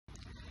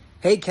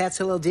Hey Cats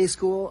Hill Day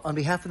School, on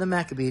behalf of the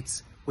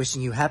Maccabees,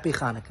 wishing you happy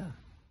Hanukkah.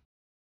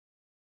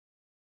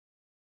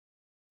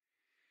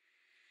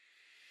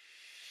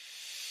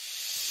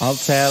 I'll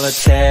tell a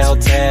tale,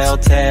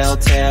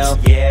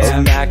 yeah,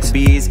 of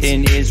Maccabees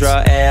in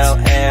Israel, yeah.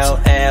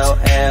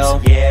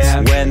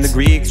 When the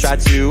Greeks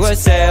tried to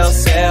sail,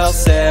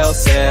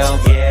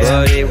 yeah.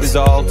 But it was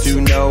all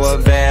to no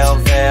avail,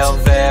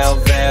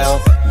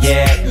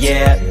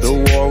 yeah. The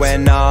war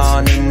went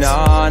on and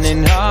on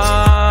and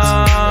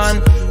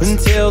on,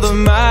 until the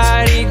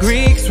mighty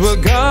Greeks were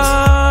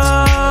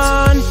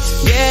gone,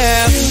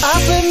 yeah.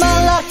 I put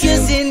my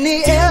lockers in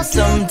the air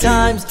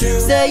sometimes,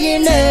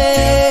 saying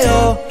hey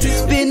oh,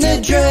 spin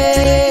the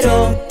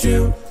dreidel.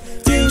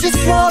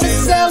 Just wanna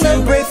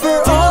celebrate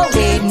for all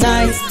 8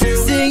 nights,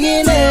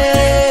 singing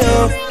hey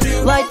oh,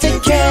 light the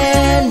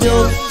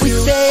candle. We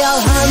say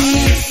Al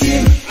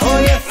Hamishim, oh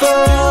yeah,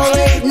 for all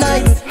 8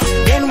 nights.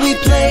 Then we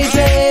play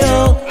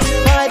dreidel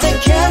by the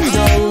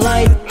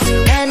candlelight.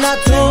 And I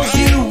told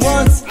you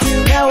once,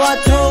 now I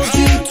told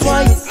you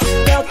twice,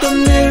 about the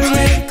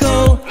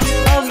miracle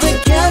of the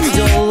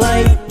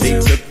candlelight. They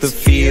took the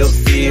field.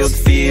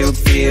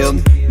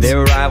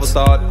 Their rivals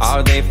thought,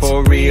 are they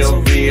for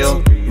real?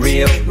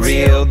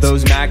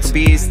 Those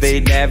Maccabees, they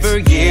never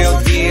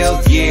yield.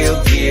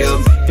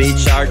 They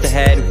charged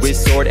ahead with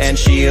sword and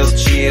shield.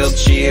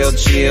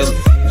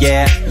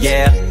 Yeah,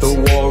 the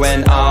war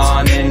went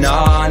on and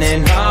on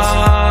and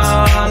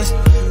on,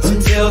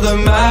 until the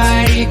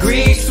mighty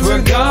Greeks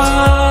were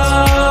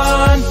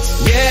gone,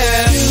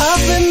 yeah. I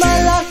put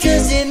my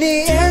lockers in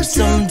the air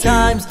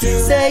sometimes,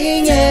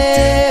 saying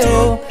hey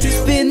oh,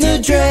 spin the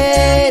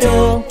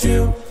dreidel.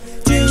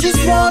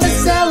 Just wanna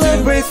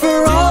celebrate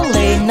for all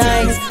 8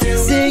 nights,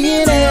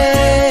 singing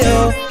hey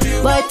oh,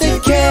 light the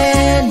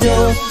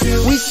candle.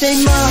 We say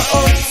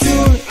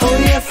ma'otzur, oh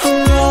yeah,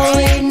 for all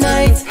 8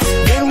 nights.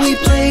 Then we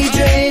play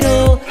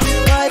dreidel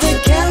by the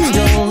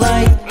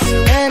candlelight.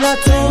 And I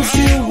told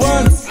you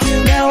once,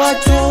 now I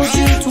told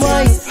you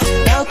twice,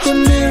 about the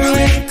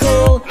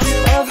miracle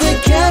of the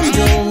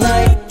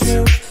candlelight.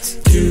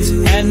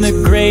 And the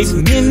great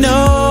menorah,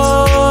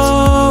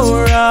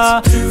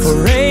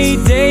 for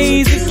 8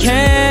 days it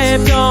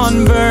kept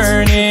on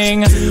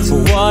burning.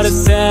 What a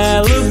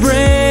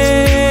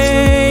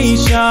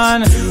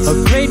celebration, a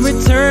great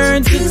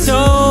return to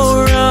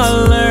Torah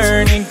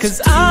learning.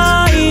 'Cause I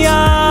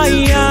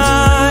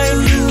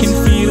can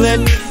feel it,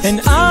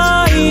 and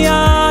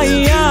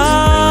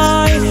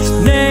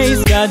Nes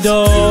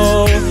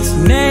Gadol,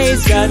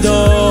 Nes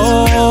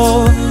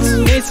Gadol,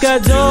 Nes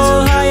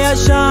Gadol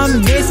Hayasham,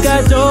 Nes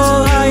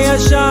Gadol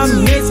Hayasham,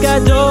 Nes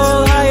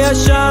Gadol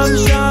Hayasham,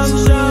 sham.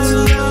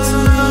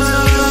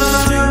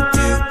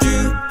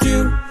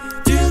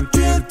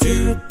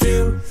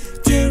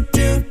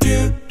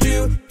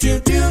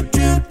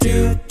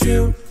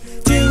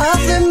 I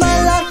put my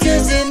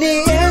lockers in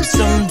the air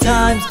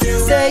sometimes,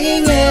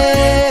 saying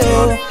hey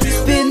oh,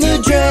 spin the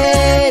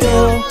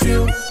dreidel.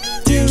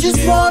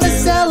 Just wanna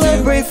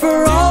celebrate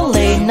for all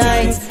 8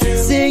 nights,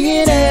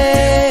 singing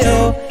hey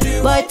oh,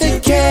 light the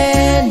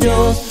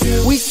candles.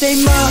 We say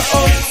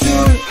ma'otzur.